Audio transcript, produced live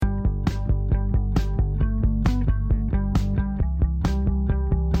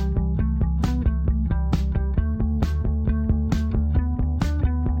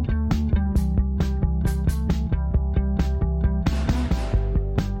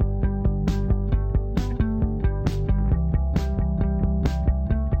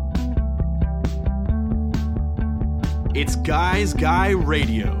Guys Guy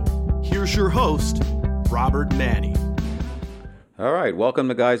Radio. Here's your host, Robert Manni. All right, welcome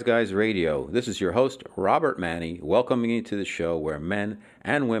to Guys Guys Radio. This is your host, Robert Manni, welcoming you to the show where men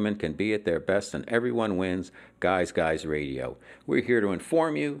and women can be at their best and everyone wins. Guys Guys Radio. We're here to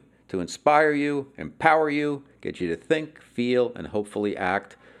inform you, to inspire you, empower you, get you to think, feel, and hopefully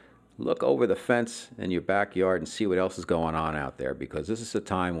act. Look over the fence in your backyard and see what else is going on out there, because this is a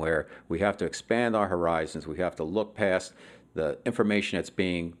time where we have to expand our horizons. We have to look past the information that's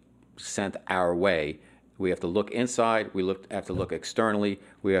being sent our way. We have to look inside. We have to look externally.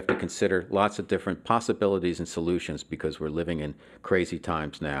 We have to consider lots of different possibilities and solutions because we're living in crazy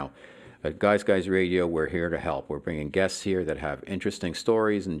times now. At Guys Guys Radio, we're here to help. We're bringing guests here that have interesting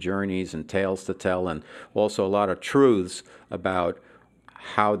stories and journeys and tales to tell, and also a lot of truths about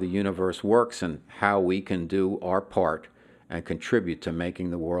how the universe works and how we can do our part and contribute to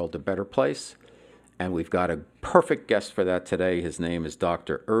making the world a better place. And we've got a perfect guest for that today. His name is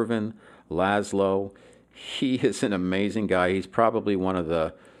Dr. Ervin Laszlo. He is an amazing guy. He's probably one of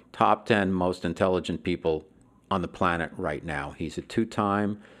the top 10 most intelligent people on the planet right now. He's a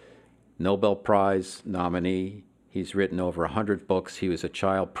two-time Nobel Prize nominee. He's written over 100 books. He was a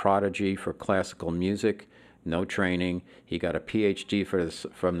child prodigy for classical music. No training. He got a PhD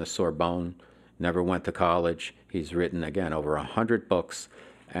from the Sorbonne, never went to college. He's written, again, over 100 books,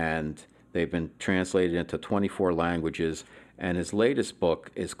 and they've been translated into 24 languages. And his latest book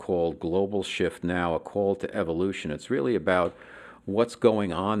is called Global Shift Now, A Call to Evolution. It's really about what's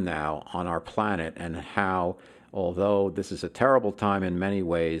going on now on our planet and how, although this is a terrible time in many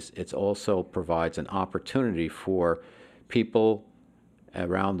ways, it also provides an opportunity for people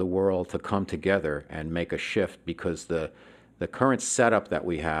around the world to come together and make a shift, because the current setup that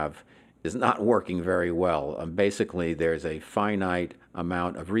we have is not working very well. Basically, there's a finite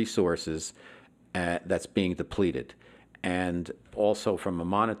amount of resources that's being depleted. And also from a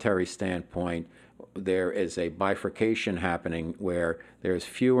monetary standpoint, there is a bifurcation happening where there's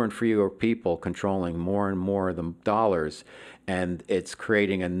fewer and fewer people controlling more and more of the dollars, and it's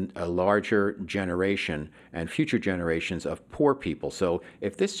creating a larger generation and future generations of poor people. So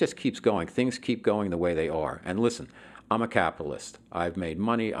if this just keeps going, things keep going the way they are. And listen, I'm a capitalist. I've made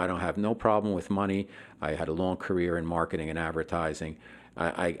money. I don't have no problem with money. I had a long career in marketing and advertising.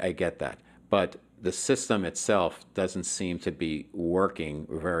 I get that. But the system itself doesn't seem to be working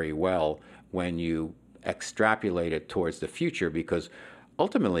very well when you extrapolate it towards the future, because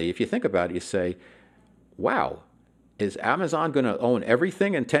ultimately, if you think about it, you say, wow, is Amazon going to own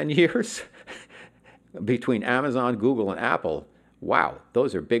everything in 10 years? Between Amazon, Google, and Apple, wow,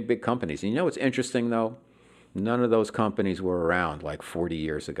 those are big, big companies. And you know what's interesting, though? None of those companies were around like 40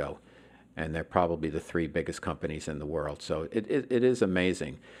 years ago. And they're probably the three biggest companies in the world. So it is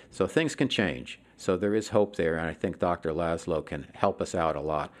amazing. So things can change. So there is hope there, and I think Dr. Laszlo can help us out a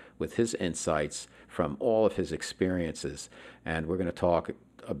lot with his insights from all of his experiences. And we're going to talk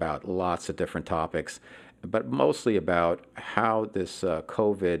about lots of different topics, but mostly about how this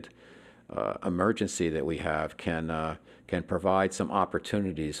COVID emergency that we have can provide some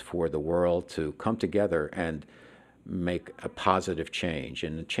opportunities for the world to come together and make a positive change.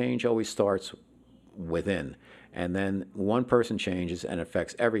 And the change always starts within. And then one person changes and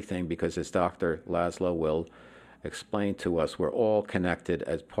affects everything, because as Dr. Laszlo will explain to us, we're all connected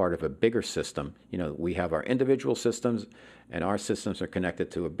as part of a bigger system. You know, we have our individual systems, and our systems are connected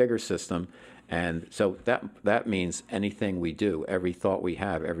to a bigger system. And so that means anything we do, every thought we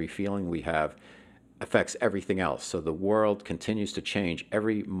have, every feeling we have, affects everything else. So the world continues to change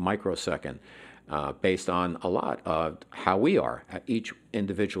every microsecond. Based on a lot of how we are, each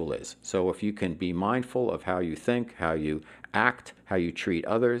individual is. So if you can be mindful of how you think, how you act, how you treat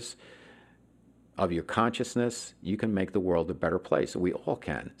others, of your consciousness, you can make the world a better place. We all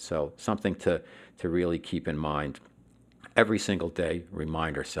can. So something to really keep in mind every single day,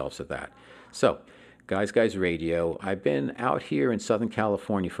 remind ourselves of that. So, Guys Guys Radio, I've been out here in Southern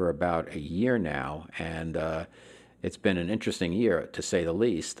California for about a year now, and it's been an interesting year, to say the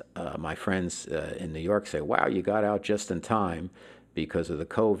least. My friends in New York say, wow, you got out just in time because of the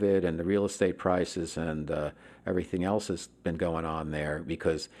COVID and the real estate prices and everything else has been going on there,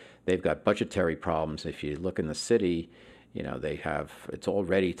 because they've got budgetary problems. If you look in the city, you know, it's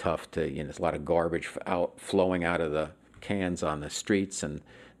already tough there's a lot of garbage flowing out of the cans on the streets, and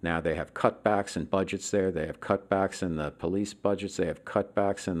now they have cutbacks in budgets there. They have cutbacks in the police budgets. They have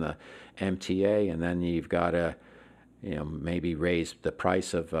cutbacks in the MTA, and then you've got to maybe raise the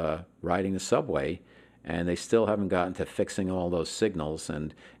price of riding the subway, and they still haven't gotten to fixing all those signals.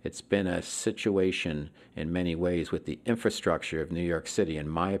 And it's been a situation in many ways with the infrastructure of New York City, in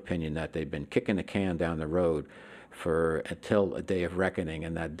my opinion, that they've been kicking the can down the road for until a day of reckoning,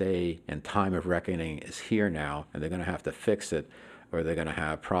 and that day and time of reckoning is here now, and they're going to have to fix it, or they're going to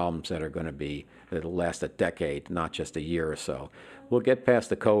have problems that are going to be that'll last a decade, not just a year or so. We'll get past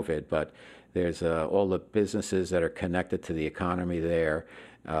the COVID, but there's all the businesses that are connected to the economy there.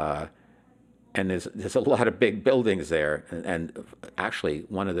 And there's a lot of big buildings there, and actually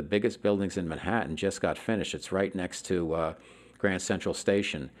one of the biggest buildings in Manhattan just got finished. It's right next to Grand Central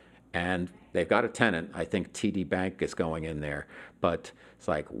Station, and they've got a tenant. I think TD Bank is going in there, but it's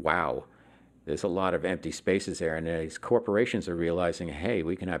like, wow, there's a lot of empty spaces there, and these corporations are realizing, hey,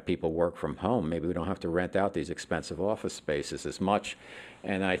 we can have people work from home. Maybe we don't have to rent out these expensive office spaces as much.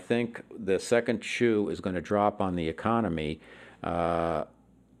 And I think the second shoe is going to drop on the economy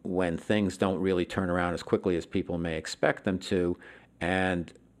when things don't really turn around as quickly as people may expect them to.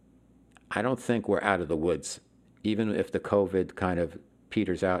 And I don't think we're out of the woods, even if the COVID kind of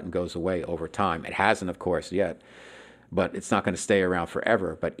peters out and goes away over time. It hasn't, of course, yet, but it's not going to stay around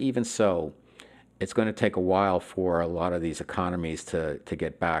forever. But even so, it's going to take a while for a lot of these economies to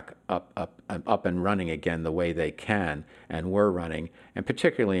get back up and running again the way they can and were running. And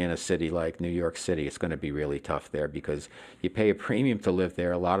particularly in a city like New York City, it's going to be really tough there because you pay a premium to live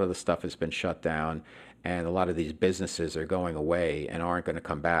there. A lot of the stuff has been shut down, and a lot of these businesses are going away and aren't going to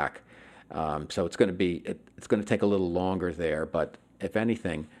come back. So it's going to take a little longer there. But if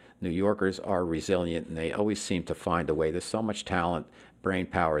anything, New Yorkers are resilient, and they always seem to find a way. There's so much talent, brain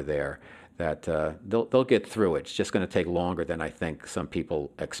power there, that they'll get through it. It's just going to take longer than I think some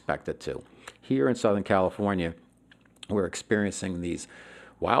people expect it to. Here in Southern California, we're experiencing these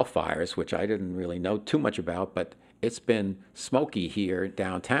wildfires, which I didn't really know too much about, but it's been smoky here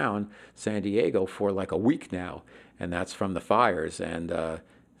downtown San Diego for like a week now, and that's from the fires. And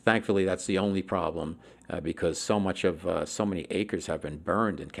thankfully, that's the only problem because so many acres have been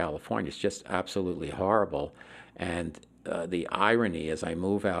burned in California. It's just absolutely horrible. And the irony as I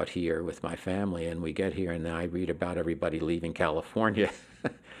move out here with my family and we get here and I read about everybody leaving California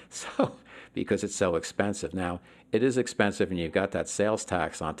so because it's so expensive. Now, it is expensive and you've got that sales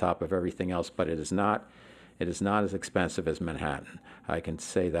tax on top of everything else, but it is not as expensive as Manhattan. I can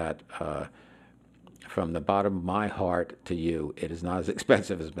say that from the bottom of my heart to you, it is not as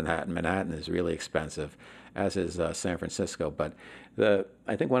expensive as Manhattan. Manhattan is really expensive, as is San Francisco. But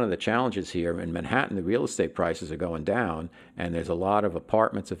I think one of the challenges here in Manhattan, the real estate prices are going down, and there's a lot of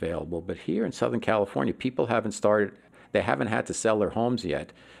apartments available. But here in Southern California, people haven't had to sell their homes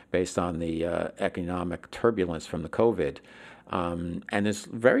yet based on the economic turbulence from the COVID. And there's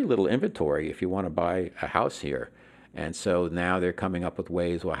very little inventory if you want to buy a house here. And so now they're coming up with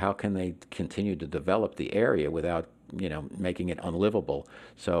ways, well, how can they continue to develop the area without, making it unlivable?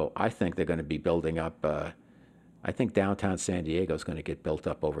 So I think they're going to be building up, I think downtown San Diego is going to get built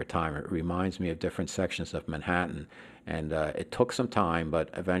up over time. It reminds me of different sections of Manhattan. And it took some time, but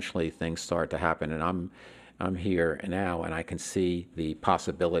eventually things start to happen. And I'm here now, and I can see the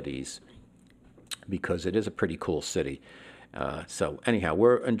possibilities because it is a pretty cool city. So anyhow,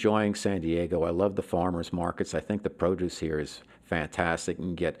 we're enjoying San Diego. I love the farmers markets. I think the produce here is fantastic. You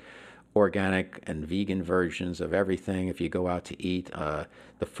can get organic and vegan versions of everything if you go out to eat.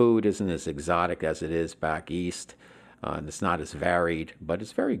 The food isn't as exotic as it is back east. And it's not as varied, but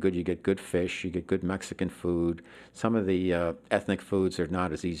it's very good. You get good fish, you get good Mexican food. Some of the ethnic foods are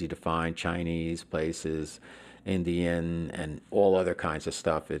not as easy to find, Chinese places, Indian, and all other kinds of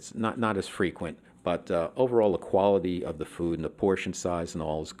stuff. It's not as frequent. But overall, the quality of the food and the portion size and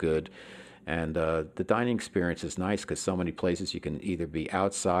all is good. And the dining experience is nice because so many places you can either be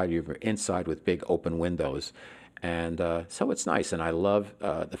outside or inside with big open windows. And so it's nice. And I love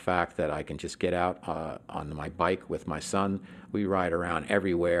the fact that I can just get out on my bike with my son. We ride around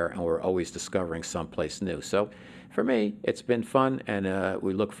everywhere, and we're always discovering someplace new. So for me, it's been fun, and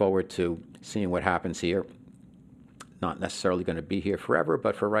we look forward to seeing what happens here. Not necessarily going to be here forever,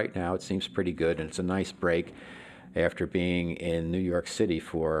 but for right now, it seems pretty good, and it's a nice break after being in New York City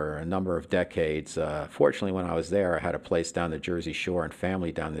for a number of decades. Fortunately, when I was there, I had a place down the Jersey Shore and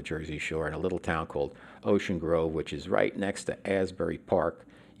family down the Jersey Shore in a little town called Ocean Grove, which is right next to Asbury Park.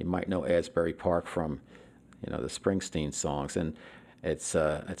 You might know Asbury Park from, the Springsteen songs, and it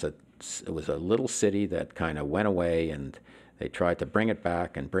was a little city that kind of went away, and they tried to bring it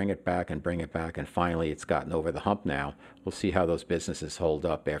back and bring it back and bring it back, and finally it's gotten over the hump now. We'll see how those businesses hold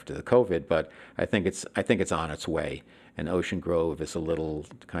up after the COVID, but I think it's on its way. And Ocean Grove is a little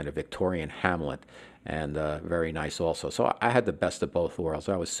kind of Victorian hamlet, and very nice also. So I had the best of both worlds.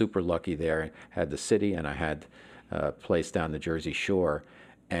 I was super lucky there. I had the city, and I had a place down the Jersey Shore.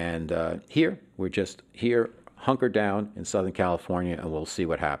 And here, we're just here, hunkered down in Southern California, and we'll see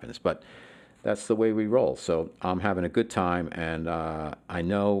what happens. But That's the way we roll. So I'm having a good time, and I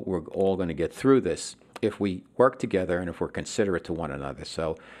know we're all going to get through this if we work together and if we're considerate to one another.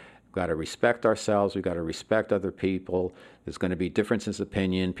 So we've got to respect ourselves. We've got to respect other people. There's going to be differences of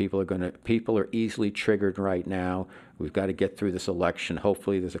opinion. People are easily triggered right now. We've got to get through this election.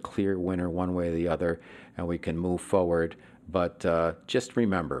 Hopefully, there's a clear winner one way or the other, and we can move forward. But just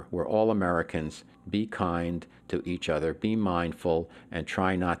remember, we're all Americans. Be kind to each other, be mindful, and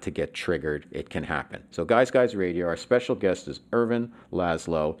try not to get triggered. It can happen. So, Guys Radio, our special guest is Ervin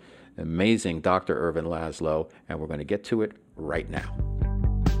Laszlo, amazing Dr. Ervin Laszlo, and we're going to get to it right now.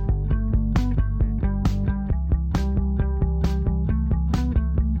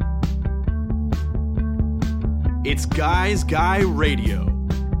 It's Guy Radio.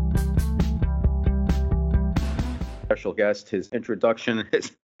 Special guest, his introduction,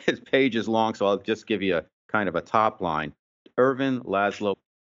 his page is long, so I'll just give you a kind of a top line. Ervin Laszlo,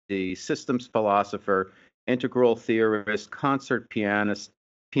 the systems philosopher, integral theorist, concert pianist.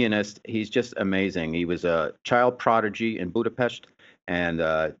 He's just amazing. He was a child prodigy in Budapest and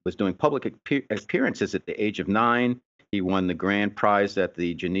was doing public appearances at the age of 9. He won the grand prize at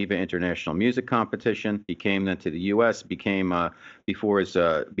the Geneva International Music Competition. He came then to the U.S., became a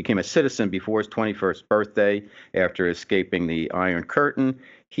citizen before his 21st birthday after escaping the Iron Curtain.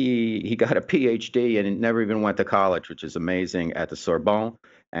 He got a PhD and never even went to college, which is amazing, at the Sorbonne.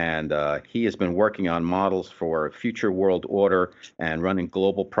 And he has been working on models for future world order and running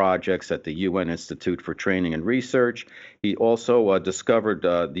global projects at the UN Institute for Training and Research. He also discovered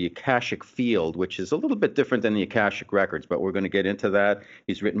the Akashic Field, which is a little bit different than the Akashic Records, but we're going to get into that.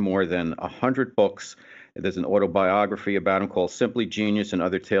 He's written more than 100 books. There's an autobiography about him called Simply Genius and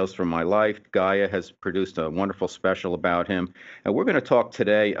Other Tales from My Life. Gaia has produced a wonderful special about him. And we're going to talk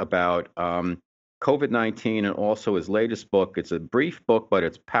today about COVID-19 and also his latest book. It's a brief book, but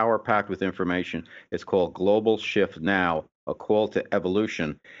it's power-packed with information. It's called Global Shift Now, A Call to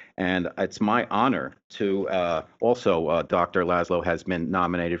Evolution. And it's my honor to Dr. Laszlo has been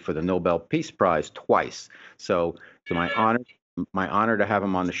nominated for the Nobel Peace Prize twice. So it's my honor to have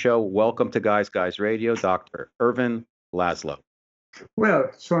him on the show. Welcome to Guys Radio, Dr. Ervin Laszlo. Well,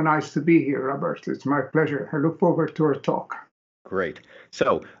 so nice to be here, Robert. It's my pleasure. I look forward to our talk. Great.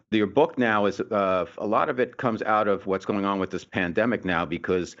 So your book now is a lot of it comes out of what's going on with this pandemic now,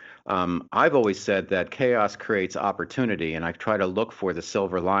 because I've always said that chaos creates opportunity, and I try to look for the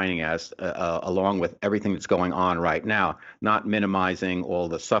silver lining as along with everything that's going on right now, not minimizing all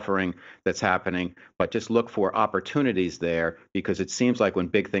the suffering that's happening, but just look for opportunities there, because it seems like when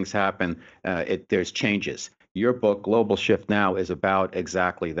big things happen, there's changes. Your book, Global Shift Now, is about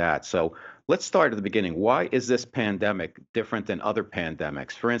exactly that. So let's start at the beginning. Why is this pandemic different than other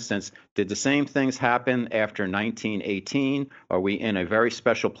pandemics? For instance, did the same things happen after 1918? Are we in a very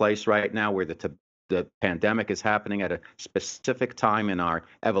special place right now where the pandemic is happening at a specific time in our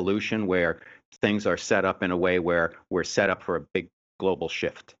evolution where things are set up in a way where we're set up for a big global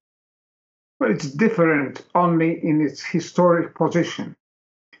shift? Well, it's different only in its historic position,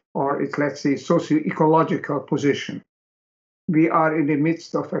 or its, let's say, socio-ecological position. We are in the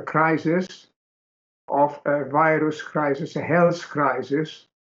midst of a crisis, of a virus crisis, a health crisis,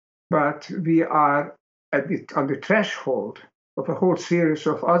 but we are on the threshold of a whole series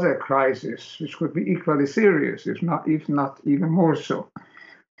of other crises, which could be equally serious, if not even more so.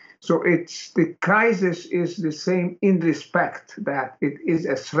 So the crisis is the same in respect that it is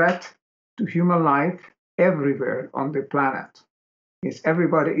a threat to human life everywhere on the planet.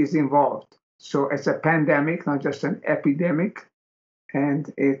 Everybody is involved. So it's a pandemic, not just an epidemic,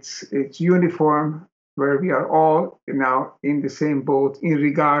 and it's uniform, where we are all now in the same boat in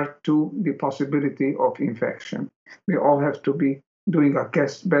regard to the possibility of infection. We all have to be doing our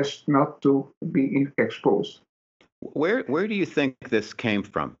best not to be exposed. Where do you think this came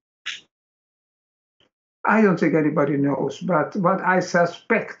from? I don't think anybody knows, but what I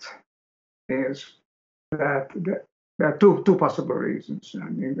suspect is that there are two possible reasons. I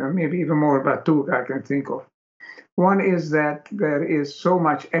mean, maybe even more, but two I can think of. One is that there is so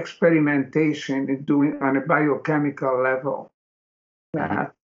much experimentation in doing on a biochemical level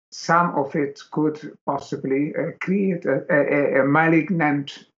that some of it could possibly create a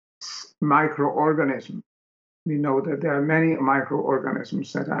malignant microorganism. We know that there are many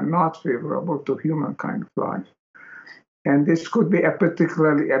microorganisms that are not favorable to human kind of life. And this could be a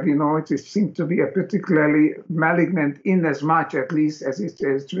particularly, it seems to be a particularly malignant in as much, at least, as it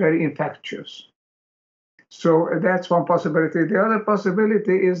is very infectious. So that's one possibility. The other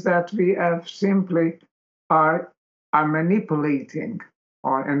possibility is that we have simply are manipulating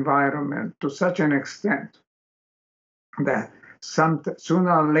our environment to such an extent that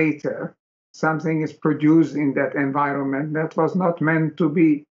sooner or later something is produced in that environment that was not meant to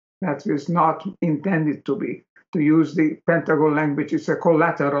be, that is not intended to be. To use the Pentagon language, it's a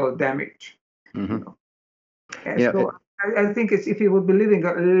collateral damage. Mm-hmm. And so I think it's, if you would be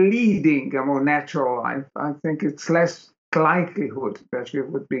leading a more natural life, I think it's less likelihood that we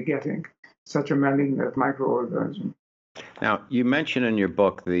would be getting such a malignant microorganism. Now, you mentioned in your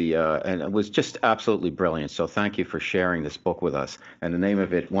book and it was just absolutely brilliant. So thank you for sharing this book with us. And the name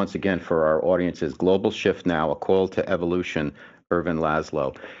of it, once again, for our audience is Global Shift Now, A Call to Evolution, Ervin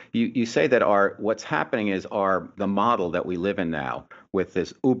Laszlo. You say that what's happening is the model that we live in now with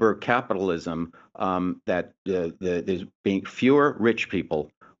this uber capitalism, that there's being fewer rich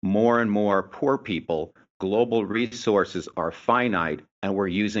people, more and more poor people. Global resources are finite and we're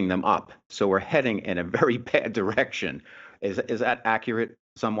using them up. So we're heading in a very bad direction. Is that accurate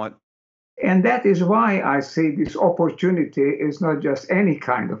somewhat? And that is why I say this opportunity is not just any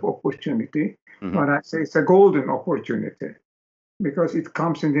kind of opportunity, but I say it's a golden opportunity because it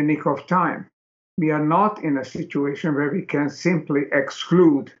comes in the nick of time. We are not in a situation where we can simply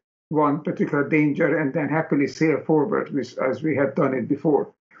exclude one particular danger and then happily sail forward as we have done it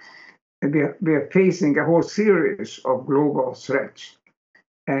before. And we are facing a whole series of global threats.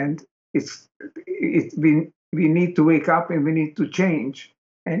 And we need to wake up and we need to change.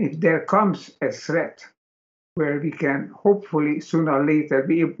 And if there comes a threat where we can hopefully sooner or later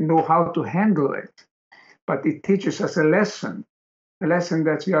we know how to handle it, but it teaches us a lesson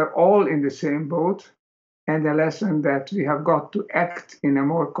that we are all in the same boat, and a lesson that we have got to act in a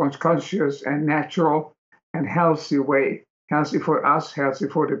more conscious and natural and healthy way. Healthy for us, healthy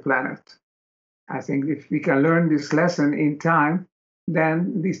for the planet. I think if we can learn this lesson in time,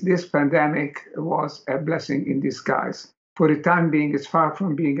 then this pandemic was a blessing in disguise. For the time being, it's far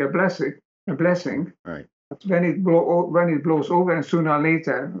from being a blessing. Right. But when it blows over, and sooner or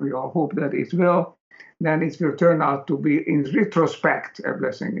later we all hope that it will, then it will turn out to be, in retrospect, a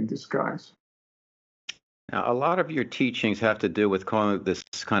blessing in disguise. Now, a lot of your teachings have to do with this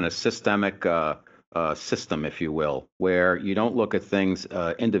kind of systemic system, if you will, where you don't look at things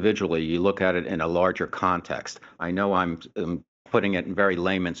individually, you look at it in a larger context. I know I'm putting it in very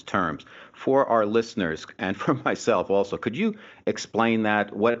layman's terms. For our listeners and for myself also, could you explain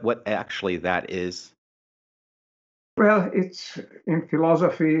that, what actually that is? Well, it's in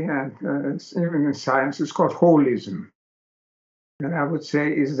philosophy and even in science, it's called holism. And I would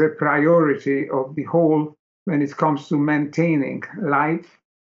say is the priority of the whole when it comes to maintaining life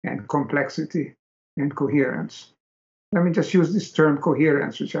and complexity and coherence. Let me just use this term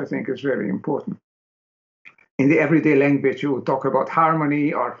coherence, which I think is very important. In the everyday language, you would talk about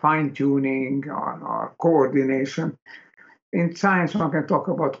harmony or fine-tuning or coordination. In science, one can talk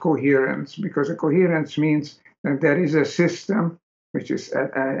about coherence, because a coherence means that there is a system, which is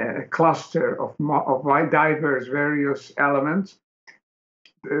a cluster of diverse various elements,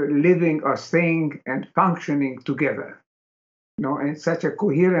 living or staying and functioning together. And such a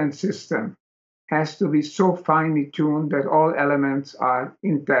coherent system has to be so finely tuned that all elements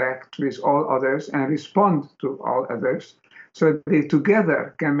interact with all others and respond to all others, so they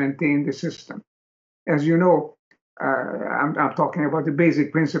together can maintain the system. As you know, I'm talking about the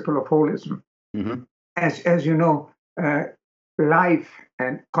basic principle of holism. Mm-hmm. As you know, life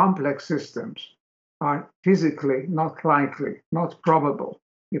and complex systems are physically not likely, not probable.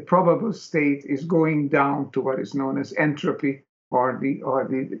 The probable state is going down to what is known as entropy, or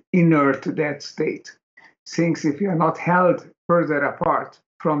the inert dead state. Things, if you are not held further apart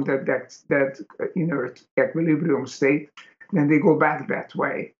from that inert equilibrium state, then they go back that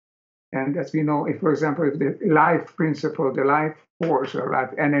way. And as we know, if, for example, if the life principle, the life force or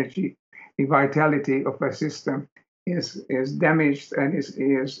life energy, the vitality of a system is damaged and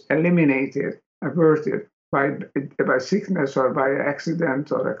is eliminated, averted by sickness or by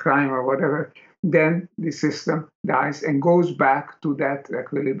accident or a crime or whatever, then the system dies and goes back to that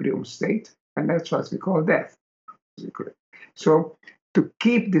equilibrium state. And that's what we call death. So to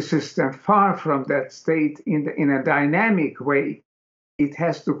keep the system far from that state in a dynamic way, it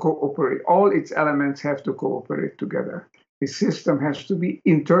has to cooperate. All its elements have to cooperate together. The system has to be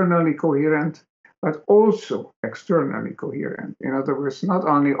internally coherent, but also externally coherent. In other words, not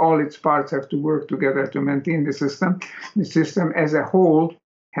only all its parts have to work together to maintain the system as a whole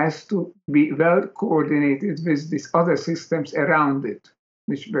has to be well coordinated with these other systems around it,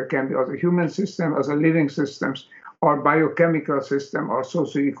 which can be other human systems, other living systems, or biochemical systems, or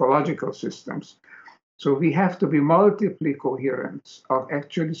socio-ecological systems. So we have to be multiply coherent, or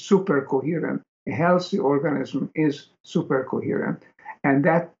actually super coherent. A healthy organism is super coherent, and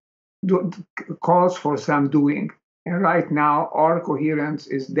that calls for some doing. And right now, our coherence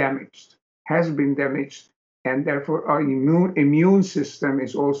is damaged, has been damaged, and therefore our immune system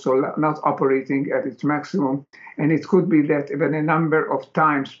is also not operating at its maximum. And it could be that when a number of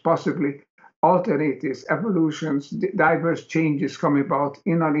times, possibly alternatives, evolutions, diverse changes come about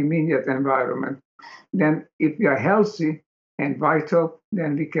in our immediate environment, then if we are healthy and vital,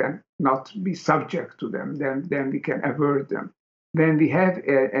 then we can not be subject to them, then we can avert them. When we have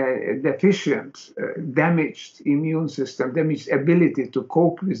a deficient, damaged immune system, damaged ability to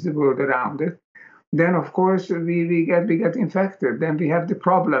cope with the world around it, then of course we get infected. Then we have the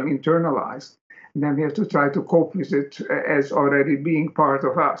problem internalized. Then we have to try to cope with it as already being part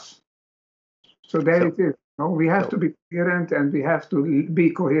of us. So there it is. We have to be coherent, and we have to be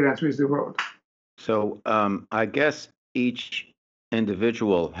coherent with the world. So I guess each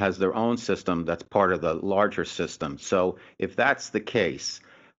individual has their own system that's part of the larger system. So if that's the case,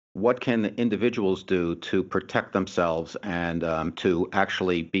 what can the individuals do to protect themselves and to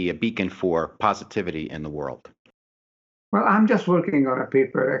actually be a beacon for positivity in the world? Well, I'm just working on a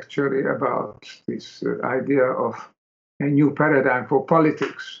paper actually about this idea of a new paradigm for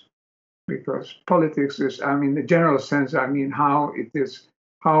politics, because politics is, in the general sense, how it is,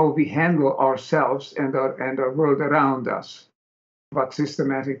 how we handle ourselves and our world around us. What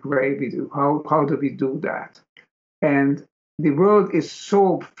systematic way we do, how do we do that? And the world is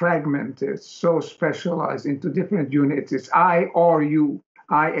so fragmented, so specialized into different units. It's I or you,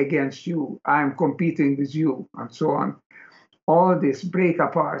 I against you, I'm competing with you, and so on. All this break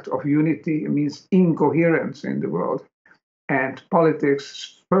apart of unity means incoherence in the world. And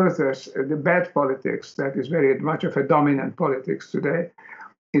politics furthers the bad politics, that is very much of a dominant politics today,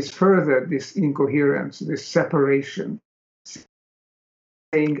 is further this incoherence, this separation.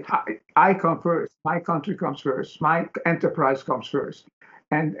 Saying I come first, my country comes first, my enterprise comes first,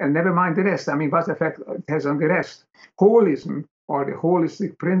 and never mind the rest. What effect it has on the rest? Holism, or the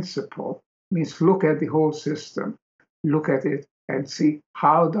holistic principle, means look at the whole system, look at it and see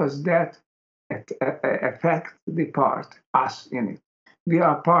how does that affect the part, us in it. We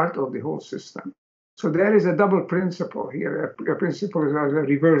are part of the whole system. So there is a double principle here. A principle is a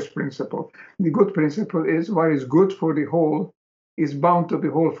reverse principle. The good principle is what is good for the whole is bound to be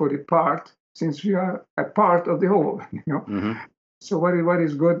whole for the part, since we are a part of the whole. Mm-hmm. So what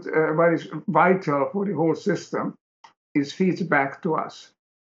is good, what is vital for the whole system, is feeds back to us.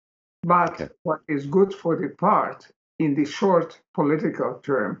 But what is good for the part, in the short political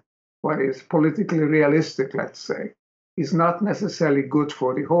term, what is politically realistic, let's say, is not necessarily good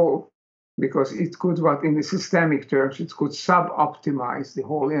for the whole, because it could, what in the systemic terms, it could sub-optimize the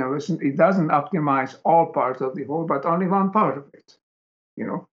whole. It doesn't optimize all parts of the whole, but only one part of it.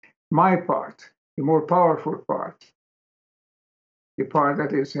 My part, the more powerful part, the part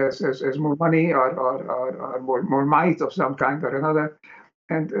that has more money or more might of some kind or another,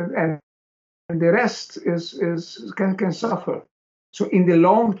 and the rest can suffer. So in the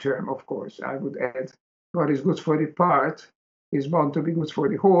long term, of course, I would add, what is good for the part is bound to be good for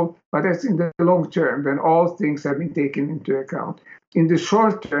the whole, but that's in the long term, when all things have been taken into account. In the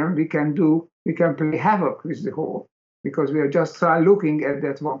short term, we can play havoc with the whole, because we are just looking at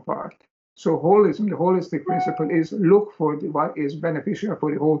that one part. So holism, the holistic principle, is look for what is beneficial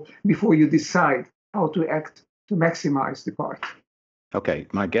for the whole before you decide how to act to maximize the part. Okay,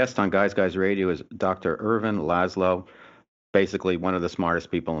 my guest on Guys Guys Radio is Dr. Ervin Laszlo, basically one of the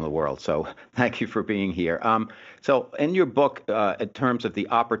smartest people in the world. So thank you for being here. So in your book, in terms of the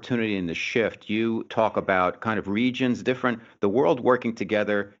opportunity and the shift, you talk about kind of regions, the world working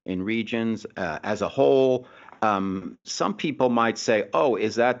together in regions as a whole. Some people might say, oh,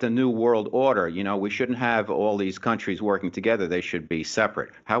 is that the new world order? We shouldn't have all these countries working together. They should be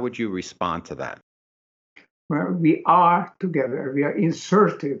separate. How would you respond to that? Well, we are together. We are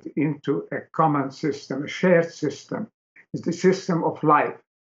inserted into a common system, a shared system. It's the system of life.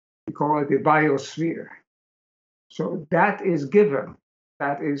 We call it the biosphere. So that is given.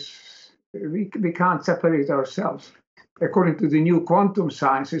 That is, we can't separate ourselves. According to the new quantum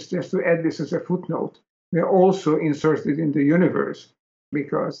sciences, just to add this as a footnote, we're also inserted in the universe,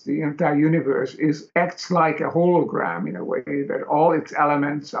 because the entire universe acts like a hologram in a way that all its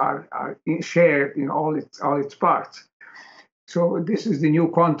elements are shared in all its parts. So this is the new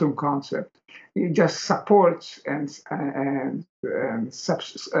quantum concept. It just supports and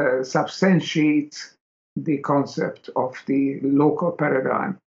substantiates the concept of the local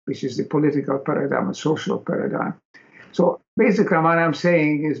paradigm, which is the political paradigm and social paradigm. So basically what I'm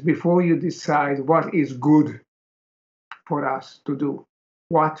saying is, before you decide what is good for us to do,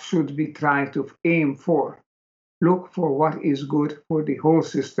 what should we try to aim for, look for what is good for the whole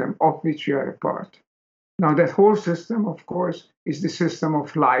system of which you are a part. Now, that whole system, of course, is the system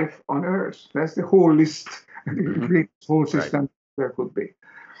of life on Earth. That's the whole list, the greatest whole system there could be.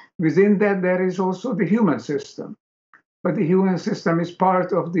 Within that, there is also the human system. But the human system is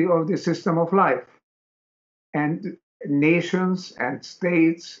part of the system of life. And nations and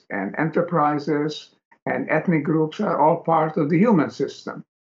states and enterprises and ethnic groups are all part of the human system.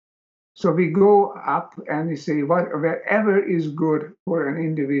 So we go up and we say, wherever is good for an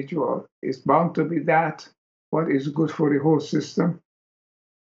individual is bound to be that, what is good for the whole system.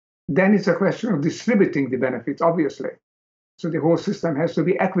 Then it's a question of distributing the benefits, obviously. So the whole system has to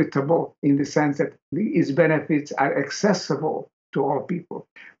be equitable in the sense that its benefits are accessible to all people.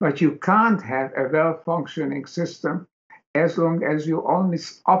 But you can't have a well-functioning system as long as you only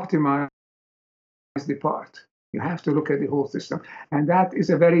optimize the part. You have to look at the whole system. And that is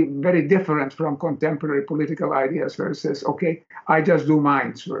a very, very different from contemporary political ideas where it says, okay, I just do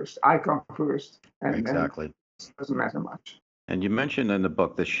mine first. I come first. And Exactly. it doesn't matter much. And you mentioned in the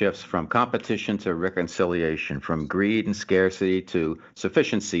book the shifts from competition to reconciliation, from greed and scarcity to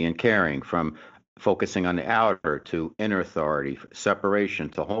sufficiency and caring, from focusing on the outer to inner authority, separation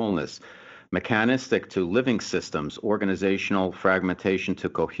to wholeness, mechanistic to living systems, organizational fragmentation to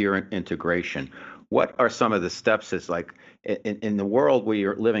coherent integration. What are some of the steps? Is like in the world we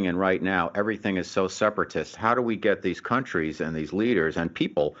are living in right now, everything is so separatist. How do we get these countries and these leaders and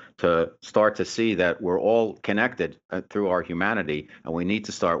people to start to see that we're all connected through our humanity, and we need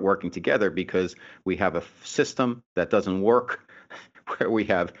to start working together because we have a system that doesn't work, where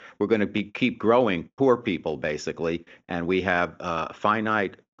we're going to keep growing poor people basically, and we have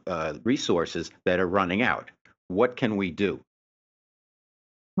finite resources that are running out. What can we do?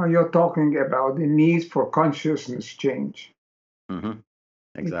 Well, you're talking about the need for consciousness change. Exactly.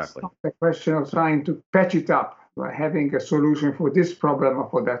 It's not a question of trying to patch it up by having a solution for this problem or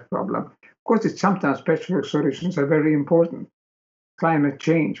for that problem. Of course, it's sometimes patchwork solutions are very important. Climate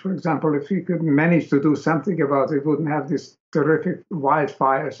change, for example, if we could manage to do something about it, we wouldn't have these terrific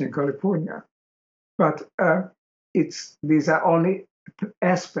wildfires in California. But these are only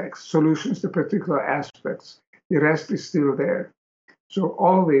aspects, solutions to particular aspects. The rest is still there. So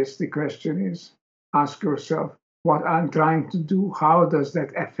always the question is, ask yourself, what I'm trying to do, how does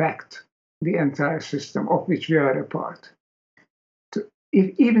that affect the entire system of which we are a part?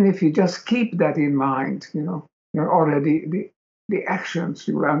 Even if you just keep that in mind, you're already the actions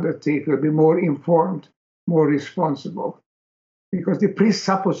you undertake will be more informed, more responsible. Because the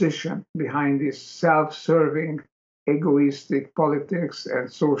presupposition behind this self-serving, egoistic politics and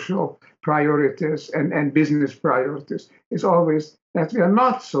social priorities and business priorities is always that we are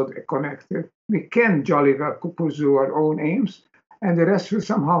not so connected. We can jolly well pursue our own aims, and the rest will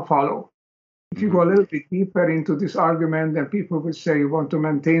somehow follow. If you go a little bit deeper into this argument, then people will say you want to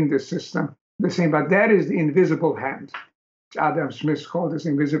maintain this system. The same, but there is the invisible hand, which Adam Smith called this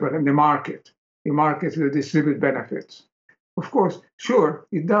invisible hand, the market. The market will distribute benefits. Of course, sure,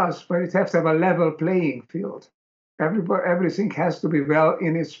 it does, but it has to have a level playing field. Everything has to be well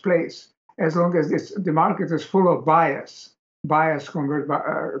in its place. As long as the market is full of bias conferred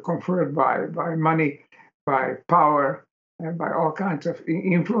by money, by power, and by all kinds of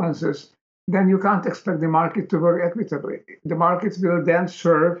influences, then you can't expect the market to work equitably. The markets will then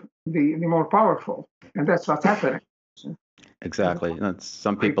serve the more powerful, and that's what's happening. Exactly.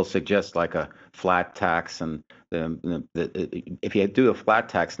 Some people suggest like a flat tax, and if you do a flat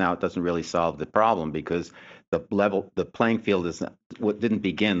tax now, it doesn't really solve the problem because the playing field didn't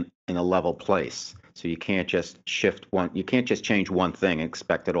begin in a level place. So you can't just you can't just change one thing and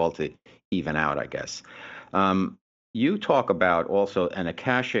expect it all to even out, I guess. You talk about also an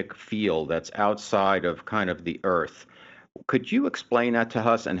Akashic field that's outside of kind of the earth. Could you explain that to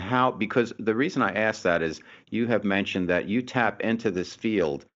us and how? Because the reason I ask that is you have mentioned that you tap into this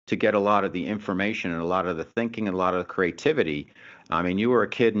field to get a lot of the information and a lot of the thinking and a lot of the creativity. I mean, you were a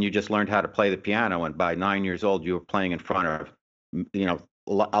kid and you just learned how to play the piano, and by 9 years old, you were playing in front of,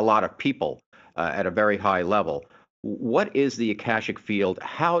 a lot of people at a very high level. What is the Akashic field?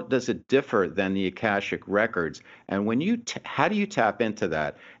 How does it differ than the Akashic records? And when how do you tap into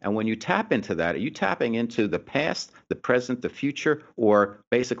that? And when you tap into that, are you tapping into the past, the present, the future, or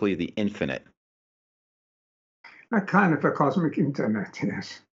basically the infinite? A kind of a cosmic internet,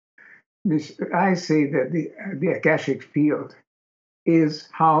 yes. I say that the Akashic field is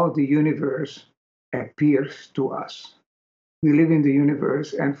how the universe appears to us. We live in the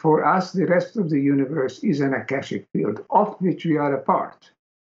universe, and for us, the rest of the universe is an Akashic field of which we are a part.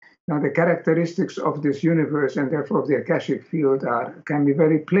 Now, the characteristics of this universe and therefore of the Akashic field can be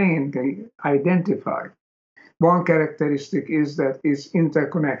very plainly identified. One characteristic is that it's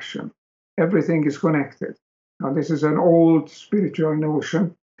interconnection. Everything is connected. Now, this is an old spiritual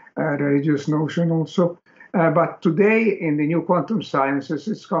notion, religious notion also. But today, in the new quantum sciences,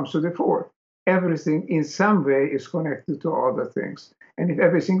 it comes to the fore. Everything in some way is connected to other things. And if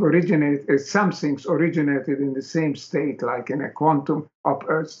everything originated, some things originated in the same state, like in a quantum of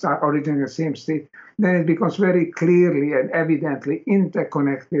Earth originating in the same state, then it becomes very clearly and evidently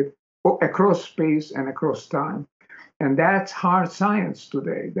interconnected across space and across time. And that's hard science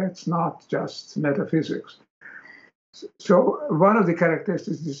today. That's not just metaphysics. So one of the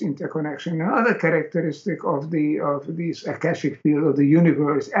characteristics is this interconnection. Another characteristic of this Akashic field, of the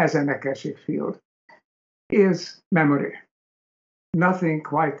universe as an Akashic field, is memory. Nothing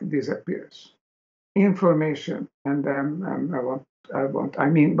quite disappears. Information, and I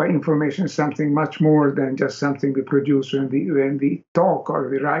mean by information something much more than just something we produce when we talk or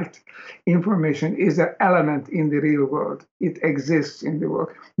we write. Information is an element in the real world. It exists in the world.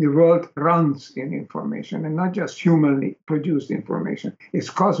 The world runs in information, and not just humanly produced information. It's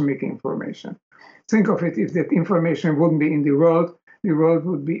cosmic information. Think of it, if that information wouldn't be in the world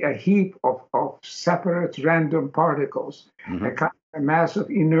would be a heap of separate random particles, a mass of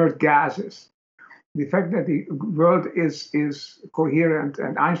inert gases. The fact that the world is coherent,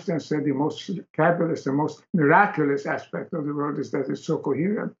 and Einstein said the most fabulous, the most miraculous aspect of the world is that it's so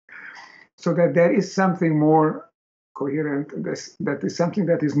coherent. So that there is something more coherent, that is something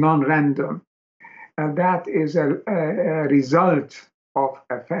that is non-random. And that is a result of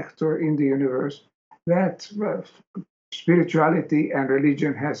a factor in the universe that spirituality and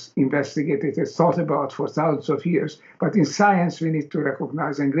religion has investigated and thought about for thousands of years. But in science, we need to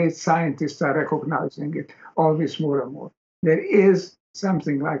recognize, and great scientists are recognizing it always more and more. There is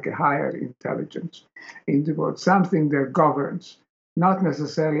something like a higher intelligence in the world, something that governs, not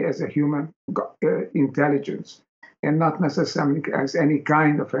necessarily as a human intelligence, and not necessarily as any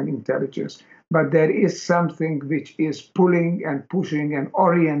kind of an intelligence, but there is something which is pulling and pushing and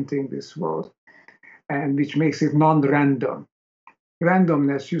orienting this world, and which makes it non-random.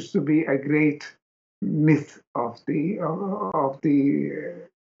 Randomness used to be a great myth of the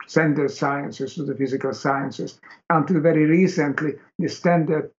standard sciences, of the physical sciences, until very recently the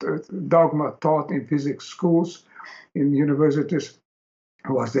standard dogma taught in physics schools, in universities,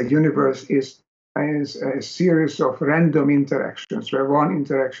 was that the universe is a series of random interactions where one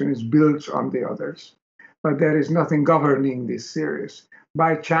interaction is built on the others. But there is nothing governing this series.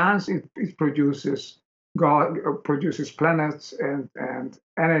 By chance, it produces planets and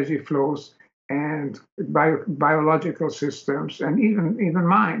energy flows and biological systems and even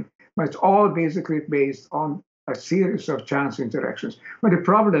mind. But it's all basically based on a series of chance interactions. But the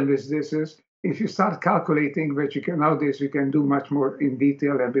problem with this is, if you start calculating, which nowadays you can do much more in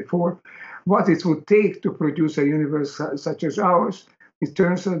detail than before, what it would take to produce a universe such as ours, it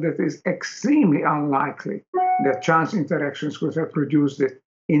turns out that it's extremely unlikely that chance interactions could have produced it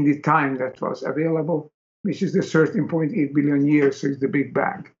in the time that was available, which is the 13.8 billion years since the Big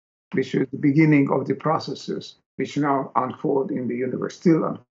Bang, which is the beginning of the processes which now unfold in the universe, still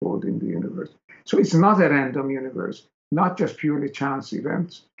unfold in the universe. So it's not a random universe, not just purely chance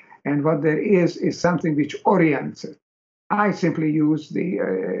events. And what there is something which orients it. I simply use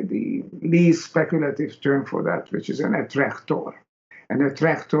the least speculative term for that, which is an attractor. An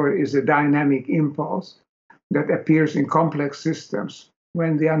attractor is a dynamic impulse that appears in complex systems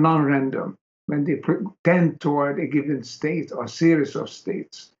when they are non-random, when they tend toward a given state or series of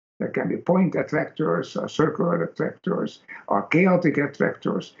states. There can be point attractors or circular attractors or chaotic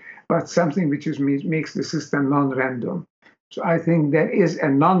attractors, but something which makes the system non-random. So I think there is a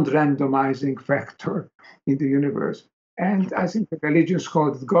non-randomizing factor in the universe. And I think the religions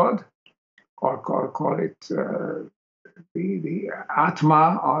call it God, or call it the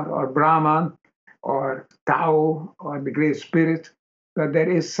Atma, or Brahman, or Tao, or the Great Spirit. But there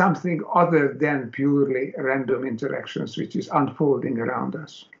is something other than purely random interactions which is unfolding around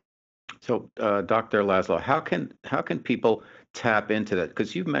us. So, Dr. Laszlo, how can people tap into that?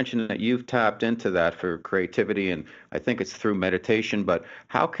 Because you've mentioned that you've tapped into that for creativity, and I think it's through meditation. But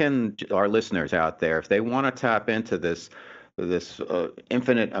how can our listeners out there, if they want to tap into this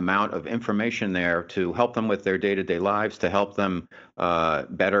infinite amount of information there to help them with their day-to-day lives, to help them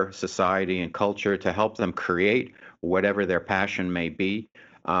better society and culture, to help them create whatever their passion may be,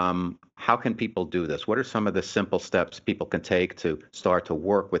 how can people do this? What are some of the simple steps people can take to start to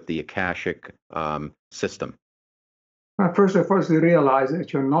work with the Akashic system? First of all, you realize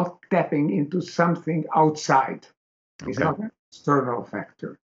that you're not tapping into something outside. It's not an external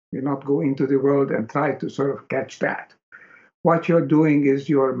factor. You not go into the world and try to sort of catch that. What you're doing is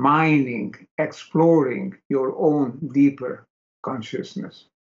you're mining, exploring your own deeper consciousness.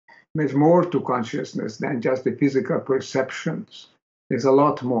 There's more to consciousness than just the physical perceptions. There's a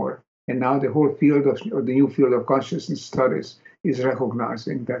lot more. And now the whole field or the new field of consciousness studies is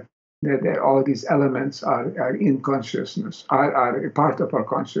recognizing that all these elements are in consciousness, are a part of our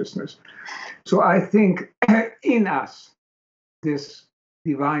consciousness. So I think in us, this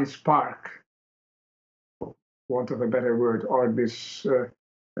divine spark, for want of a better word, or this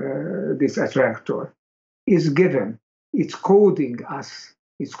attractor, is given. It's coding us.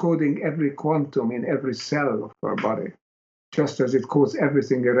 It's coding every quantum in every cell of our body, just as it codes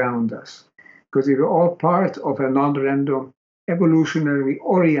everything around us. Because we're all part of a non-random, evolutionarily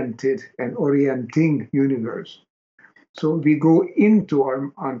oriented and orienting universe. So we go into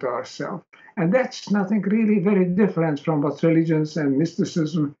ourselves. And that's nothing really very different from what religions and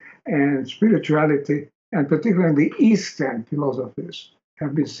mysticism and spirituality, and particularly the Eastern philosophies,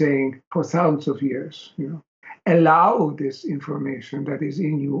 have been saying for thousands of years. Allow this information that is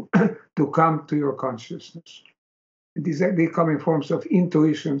in you to come to your consciousness. They come in forms of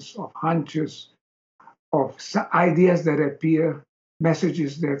intuitions, of hunches, of ideas that appear,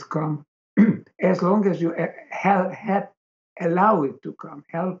 messages that come. As long as you allow it to come,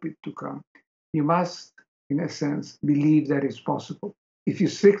 help it to come, you must, in a sense, believe that it's possible. If you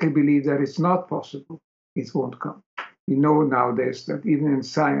strictly believe that it's not possible, it won't come. We know nowadays that even in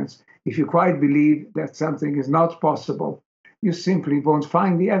science, if you quite believe that something is not possible, you simply won't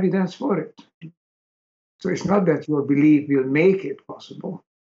find the evidence for it. So it's not that your belief will make it possible,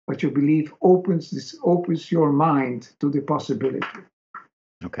 but your belief opens your mind to the possibility.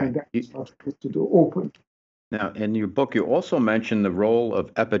 Okay. And that's what it's to do, open. Now, in your book, you also mentioned the role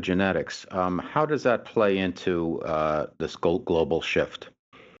of epigenetics. How does that play into this global shift?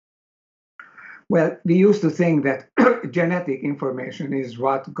 Well, we used to think that genetic information is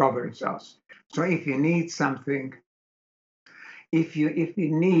what governs us. So if you need something, if you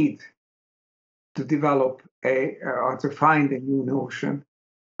need to develop or to find a new notion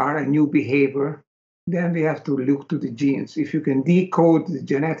or a new behavior, then we have to look to the genes. If you can decode the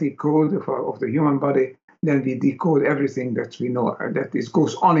genetic code of the human body, then we decode everything that we know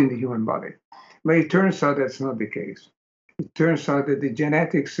goes on in the human body. But it turns out that's not the case. It turns out that the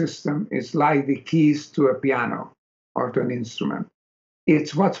genetic system is like the keys to a piano or to an instrument.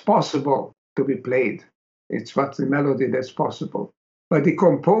 It's what's possible to be played. It's what's the melody that's possible. But the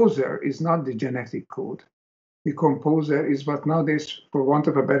composer is not the genetic code. The composer is what nowadays, for want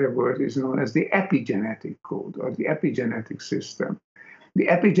of a better word, is known as the epigenetic code or the epigenetic system. The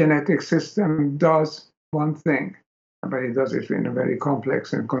epigenetic system does one thing, but it does it in a very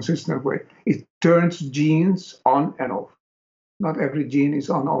complex and consistent way. It turns genes on and off. Not every gene is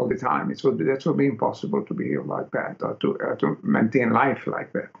on all the time. That would be impossible to behave like that or to maintain life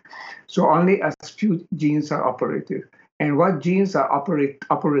like that. So only a few genes are operative. And what genes are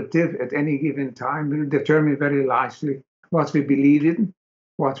operative at any given time will determine very largely what we believe in,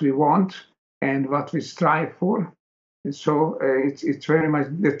 what we want, and what we strive for. And so it very much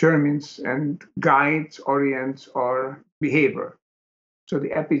determines and guides, orients our behavior. So the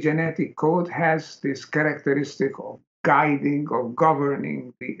epigenetic code has this characteristic of guiding or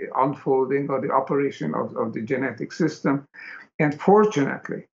governing the unfolding or the operation of the genetic system. And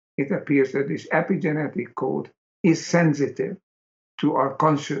fortunately, it appears that this epigenetic code is sensitive to our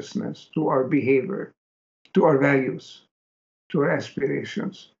consciousness, to our behavior, to our values, to our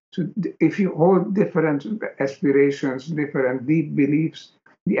aspirations. So if you hold different aspirations, different deep beliefs,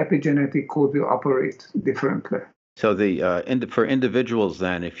 the epigenetic code will operate differently. So for individuals,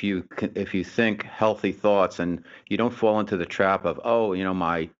 then, if you think healthy thoughts and you don't fall into the trap of,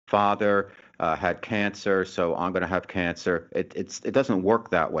 my father had cancer, so I'm going to have cancer. It doesn't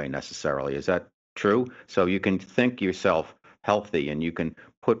work that way necessarily. Is that true? So you can think yourself healthy and you can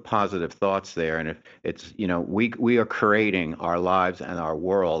put positive thoughts there. And if it's, we are creating our lives and our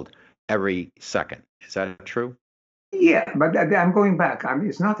world every second. Is that true? Yeah, but I'm going back.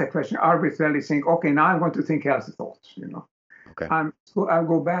 It's not a question arbitrarily saying, okay, now I'm going to think healthy thoughts, Okay. So I'll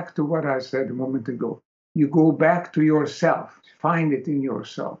go back to what I said a moment ago. You go back to yourself, find it in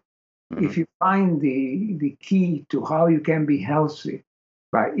yourself. Mm-hmm. If you find the key to how you can be healthy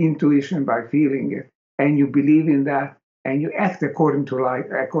by intuition, by feeling it, and you believe in that, and you act according to life,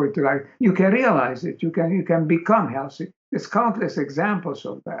 you can realize it. You can become healthy. There's countless examples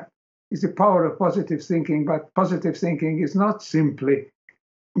of that. It's the power of positive thinking, but positive thinking is not simply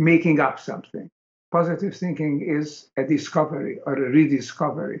making up something. Positive thinking is a discovery or a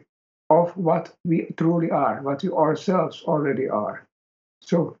rediscovery of what we truly are, what we ourselves already are.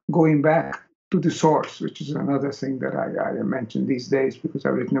 So going back to the source, which is another thing that I mention these days because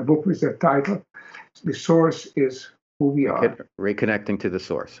I've written a book with that title. The source is who we are. Reconnecting to the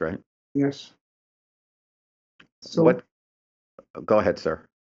source, right? Yes. So, go ahead, sir.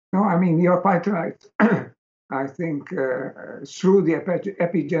 No, I mean, you're quite right. I think through the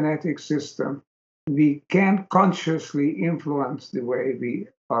epigenetic system, we can consciously influence the way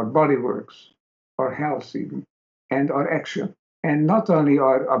our body works, our health even, and our action. And not only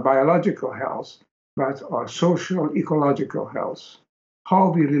our biological health, but our social, ecological health,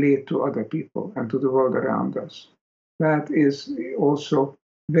 how we relate to other people and to the world around us. That is also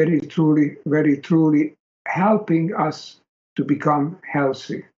very truly helping us to become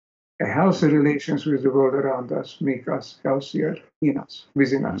healthy. A healthy relations with the world around us make us healthier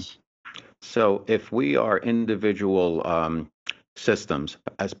within us. So if we are individual systems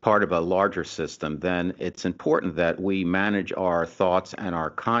as part of a larger system, then it's important that we manage our thoughts and our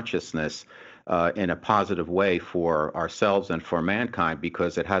consciousness in a positive way for ourselves and for mankind,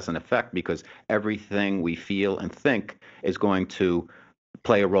 because it has an effect, because everything we feel and think is going to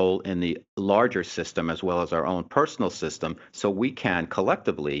play a role in the larger system as well as our own personal system, so we can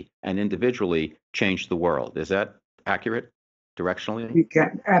collectively and individually change the world. Is that accurate directionally? We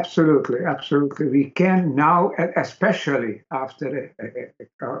can, absolutely. We can now, especially after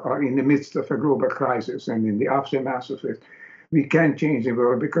or in the midst of a global crisis and in the aftermath of it, we can change the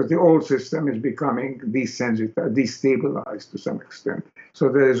world because the old system is becoming destabilized to some extent. So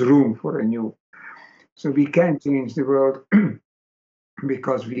there is room for a new. So we can change the world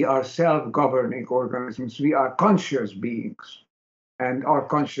because we are self-governing organisms. We are conscious beings, and our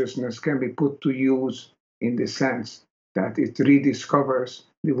consciousness can be put to use in the sense that it rediscovers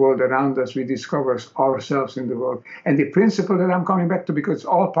the world around us, rediscovers ourselves in the world. And the principle that I'm coming back to, because it's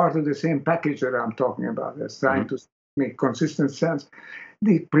all part of the same package that I'm talking about, that's trying to make consistent sense,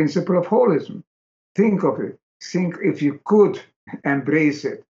 the principle of holism. Think of it. Think if you could embrace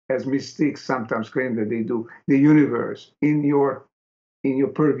it, as mystics sometimes claim that they do, the universe in your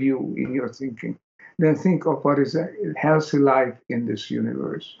purview, in your thinking. Then think of what is a healthy life in this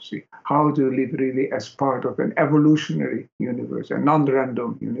universe. See, how do you live really as part of an evolutionary universe, a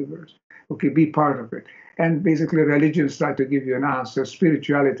non-random universe? Okay, be part of it. And basically, religions try to give you an answer.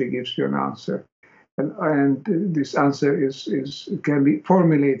 Spirituality gives you an answer. And this answer can be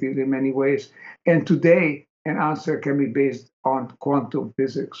formulated in many ways. And today, an answer can be based on quantum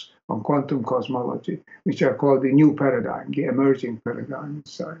physics, on quantum cosmology, which are called the new paradigm, the emerging paradigm in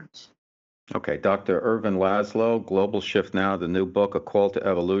science. Okay, Dr. Ervin Laszlo, Global Shift Now, the new book, A Call to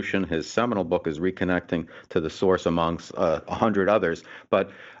Evolution. His seminal book is Reconnecting to the Source, amongst 100 others.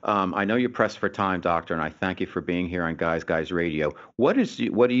 But I know you're pressed for time, Doctor, and I thank you for being here on Guys Radio. What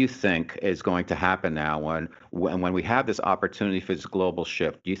do you think is going to happen now when we have this opportunity for this global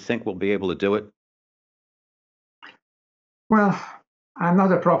shift? Do you think we'll be able to do it? Well, I'm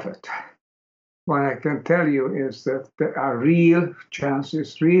not a prophet. What I can tell you is that there are real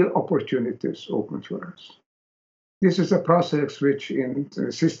chances, real opportunities open for us. This is a process which in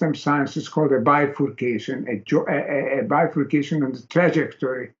system science is called a bifurcation, a bifurcation on the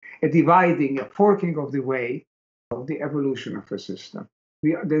trajectory, a dividing, a forking of the way of the evolution of a system.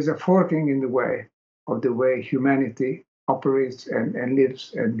 There's a forking in the way of the way humanity operates and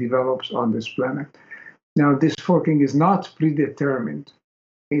lives and develops on this planet. Now, this forking is not predetermined.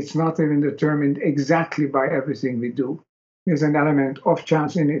 It's not even determined exactly by everything we do. There's an element of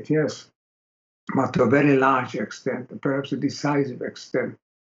chance in it, yes, but to a very large extent, perhaps a decisive extent,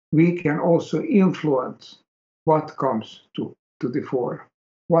 we can also influence what comes to the fore.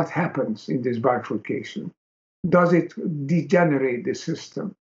 What happens in this bifurcation? Does it degenerate the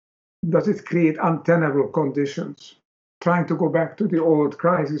system? Does it create untenable conditions? Trying to go back to the old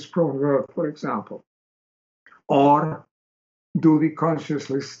crisis-prone world, for example. Or do we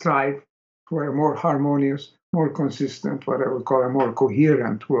consciously strive for a more harmonious, more consistent, what I would call a more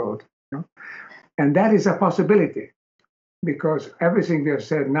coherent world? And that is a possibility, because everything we have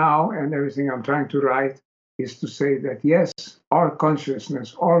said now and everything I'm trying to write is to say that, yes, our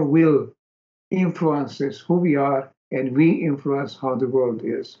consciousness, our will influences who we are, and we influence how the world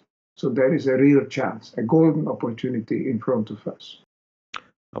is. So there is a real chance, a golden opportunity in front of us.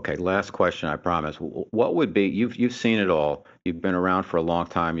 Okay, last question, I promise. What would be, you've seen it all. You've been around for a long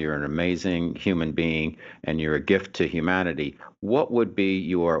time. You're an amazing human being, and you're a gift to humanity. What would be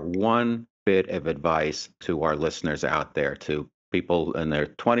your one bit of advice to our listeners out there, to people in their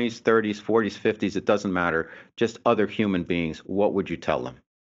 20s, 30s, 40s, 50s, it doesn't matter, just other human beings? What would you tell them?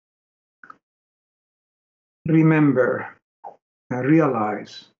 Remember and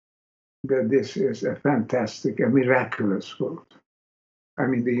realize that this is a fantastic, a miraculous world. I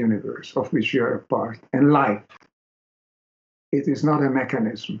mean, the universe of which you are a part, and life. It is not a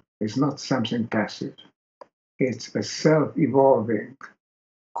mechanism. It's not something passive. It's a self-evolving,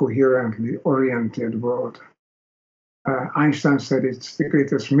 coherently oriented world. Einstein said it's the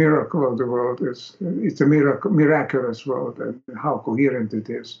greatest miracle of the world. It's a miraculous world, and how coherent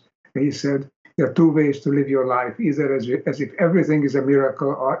it is. And he said there are two ways to live your life: either as if everything is a miracle,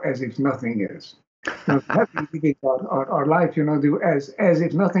 or as if nothing is. Now, living our life, as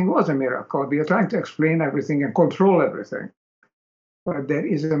if nothing was a miracle. We are trying to explain everything and control everything. But there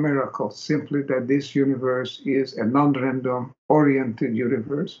is a miracle, simply that this universe is a non-random, oriented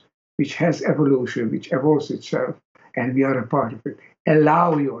universe, which has evolution, which evolves itself, and we are a part of it.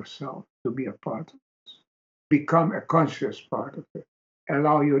 Allow yourself to be a part of it. Become a conscious part of it.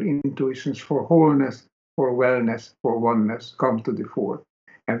 Allow your intuitions for wholeness, for wellness, for oneness come to the fore.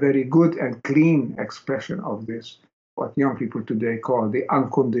 A very good and clean expression of this, what young people today call the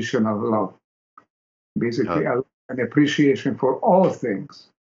unconditional love. Basically, an appreciation for all things,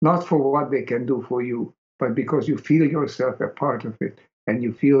 not for what they can do for you, but because you feel yourself a part of it, and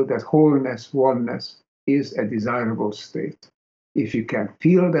you feel that wholeness, oneness is a desirable state. If you can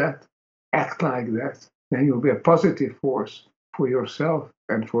feel that, act like that, then you'll be a positive force for yourself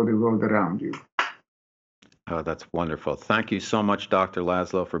and for the world around you. Oh, that's wonderful. Thank you so much, Dr.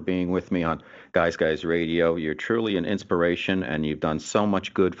 Laszlo, for being with me on Guys Guys Radio. You're truly an inspiration, and you've done so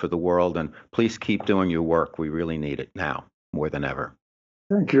much good for the world, and please keep doing your work. We really need it now more than ever.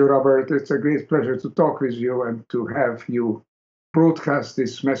 Thank you, Robert. It's a great pleasure to talk with you and to have you broadcast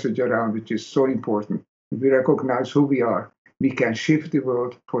this message around, which is so important. If we recognize who we are, we can shift the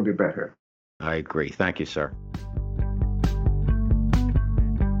world for the better. I agree. Thank you, sir.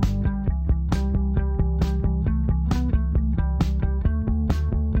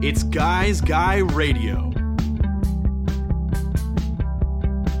 It's Guys Guy Radio.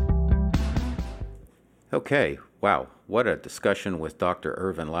 Okay, wow, what a discussion with Dr.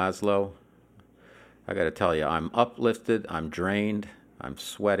 Ervin Laszlo. I got to tell you, I'm uplifted, I'm drained, I'm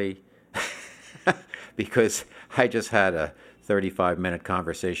sweaty, because I just had a 35-minute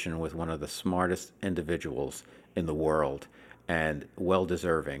conversation with one of the smartest individuals in the world, and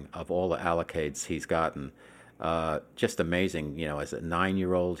well-deserving of all the accolades he's gotten. Just amazing, as a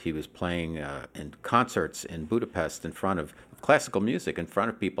 9-year-old, he was playing in concerts in Budapest in front of classical music, in front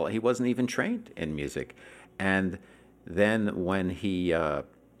of people. He wasn't even trained in music. And then when he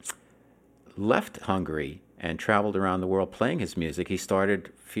left Hungary and traveled around the world playing his music, he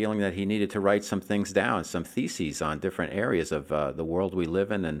started feeling that he needed to write some things down, some theses on different areas of the world we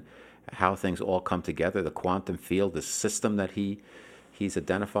live in and how things all come together, the quantum field, the system that he's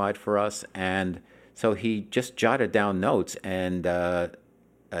identified for us. And so he just jotted down notes, and a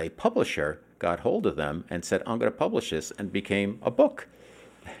publisher got hold of them and said, I'm going to publish this, and became a book.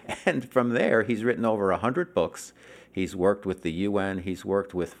 And from there, he's written over 100 books. He's worked with the UN. He's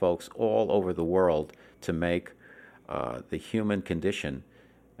worked with folks all over the world to make the human condition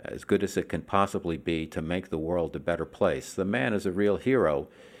as good as it can possibly be, to make the world a better place. The man is a real hero.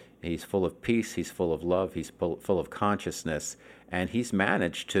 He's full of peace. He's full of love. He's full of consciousness. And he's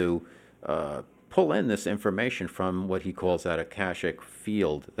managed to pull in this information from what he calls that Akashic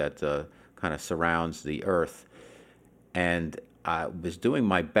field that kind of surrounds the earth. And I was doing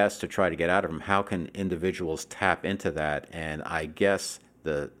my best to try to get out of him, how can individuals tap into that? And I guess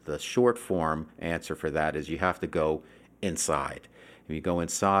the short form answer for that is you have to go inside. If you go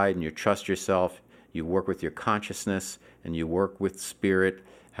inside and you trust yourself, you work with your consciousness and you work with spirit,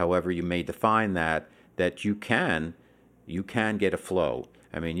 however you may define that you can get a flow.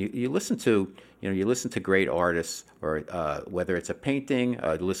 I mean, you listen to great artists, or whether it's a painting,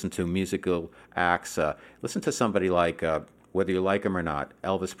 listen to musical acts, listen to somebody like, whether you like him or not,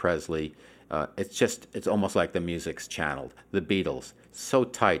 Elvis Presley. It's almost like the music's channeled. The Beatles, so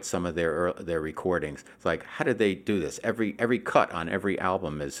tight, some of their recordings. It's like, how did they do this? Every cut on every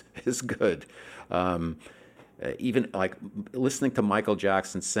album is good. Even like listening to Michael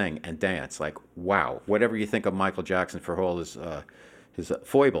Jackson sing and dance, like, wow. Whatever you think of Michael Jackson for all his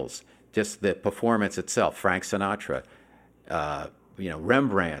foibles, just the performance itself. Frank Sinatra,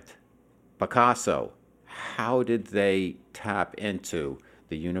 Rembrandt, Picasso. How did they tap into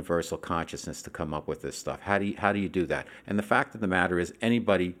the universal consciousness to come up with this stuff? How do you do that? And the fact of the matter is,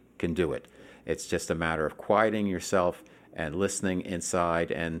 anybody can do it. It's just a matter of quieting yourself and listening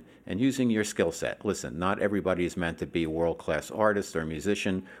inside and using your skill set. Listen, not everybody is meant to be a world-class artist or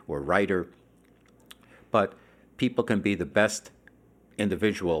musician or writer, but people can be the best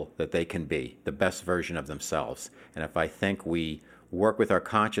individual that they can be, the best version of themselves. And if I think we work with our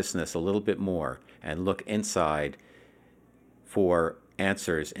consciousness a little bit more and look inside for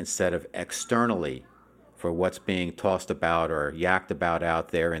answers instead of externally for what's being tossed about or yacked about out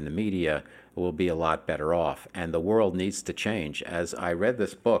there in the media, we'll be a lot better off. And the world needs to change. As I read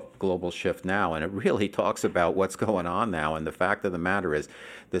this book, Global Shift Now, and it really talks about what's going on now. And the fact of the matter is,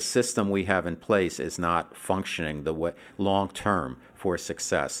 the system we have in place is not functioning the way long term for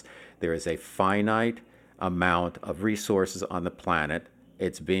success. There is a finite amount of resources on the planet.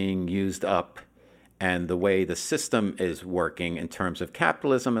 It's being used up. And the way the system is working in terms of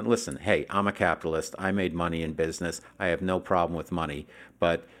capitalism, and listen, hey, I'm a capitalist. I made money in business. I have no problem with money.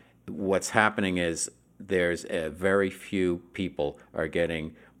 But what's happening is there's a very few people are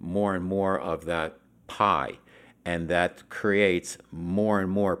getting more and more of that pie. And that creates more and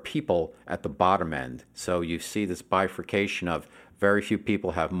more people at the bottom end. So you see this bifurcation of very few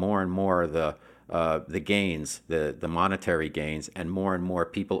people have more and more of the gains, the monetary gains, and more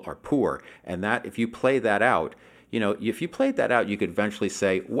people are poor. And that, if you play that out, if you played that out, you could eventually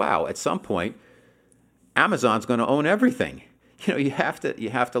say, wow, at some point, Amazon's going to own everything. You have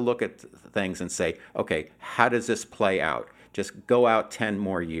to look at things and say, okay, how does this play out? Just go out 10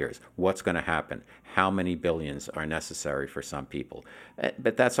 more years. What's going to happen? How many billions are necessary for some people?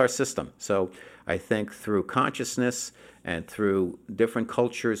 But that's our system. So I think through consciousness and through different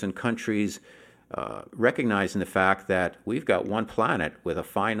cultures and countries, recognizing the fact that we've got one planet with a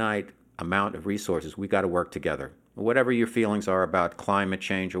finite amount of resources, we got to work together. Whatever your feelings are about climate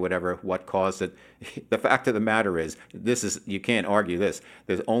change or whatever, what caused it, the fact of the matter is, you can't argue this.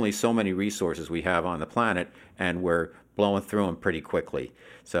 There's only so many resources we have on the planet, and we're blowing through them pretty quickly.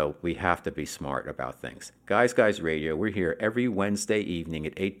 So we have to be smart about things. Guys Radio, we're here every Wednesday evening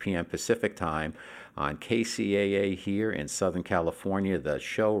at 8 p.m. Pacific time on KCAA here in Southern California. The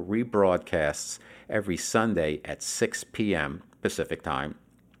show rebroadcasts every Sunday at 6 p.m. Pacific time.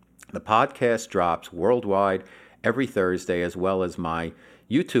 The podcast drops worldwide every Thursday, as well as my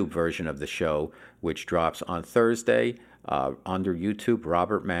YouTube version of the show, which drops on Thursday under YouTube,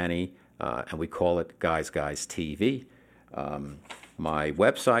 Robert Manny, and we call it Guys TV. My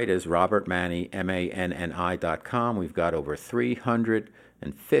website is robertmanny.com. We've got over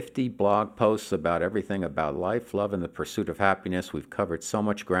 350 blog posts about everything about life, love, and the pursuit of happiness. We've covered so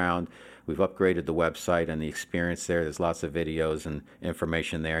much ground. We've upgraded the website and the experience there. There's lots of videos and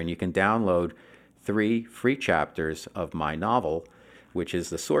information there. And you can download 3 free chapters of my novel, which is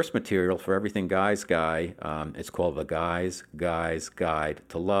the source material for Everything Guys Guy. It's called The Guy's Guide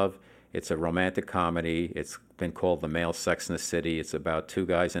to Love. It's a romantic comedy. It's been called The Male Sex in the City. It's about 2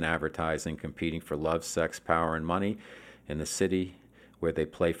 guys in advertising competing for love, sex, power, and money in the city where they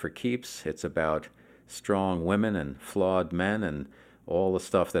play for keeps. It's about strong women and flawed men and all the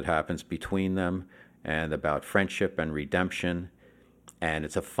stuff that happens between them, and about friendship and redemption. And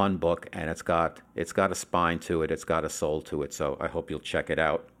it's a fun book, and it's got a spine to it. It's got a soul to it. So I hope you'll check it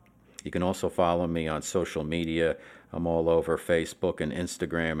out. You can also follow me on social media. I'm all over Facebook and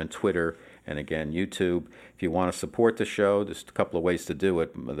Instagram and Twitter, and again, YouTube. If you want to support the show, there's a couple of ways to do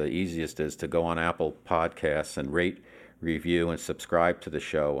it. The easiest is to go on Apple Podcasts and rate, review, and subscribe to the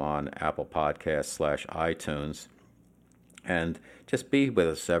show on Apple Podcasts /iTunes. And just be with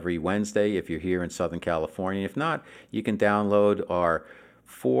us every Wednesday if you're here in Southern California. If not, you can download our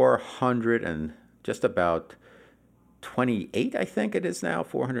 400 and just about 28, I think it is now,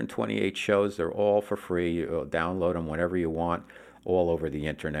 428 shows. They're all for free. You'll download them whenever you want, all over the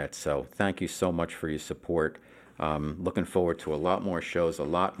internet. So thank you so much for your support. Looking forward to a lot more shows, a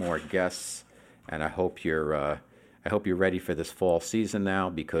lot more guests, and I hope you're ready for this fall season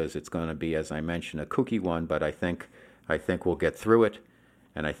now, because it's going to be, as I mentioned, a kooky one. But I think we'll get through it,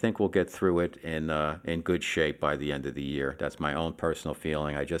 and I think we'll get through it in good shape by the end of the year. That's my own personal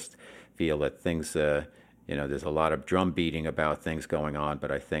feeling. I just feel that things. There's a lot of drum beating about things going on, but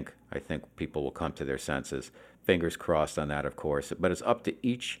I think people will come to their senses. Fingers crossed on that, of course. But it's up to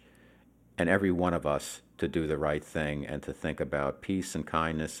each and every one of us to do the right thing and to think about peace and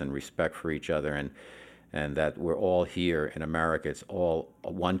kindness and respect for each other, and that we're all here in America. It's all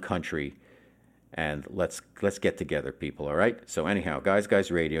one country, and let's get together, people. All right. So anyhow, Guys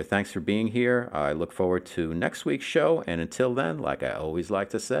Radio, thanks for being here. I look forward to next week's show, and until then, like I always like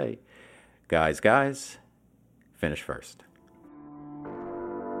to say, guys. Finish first.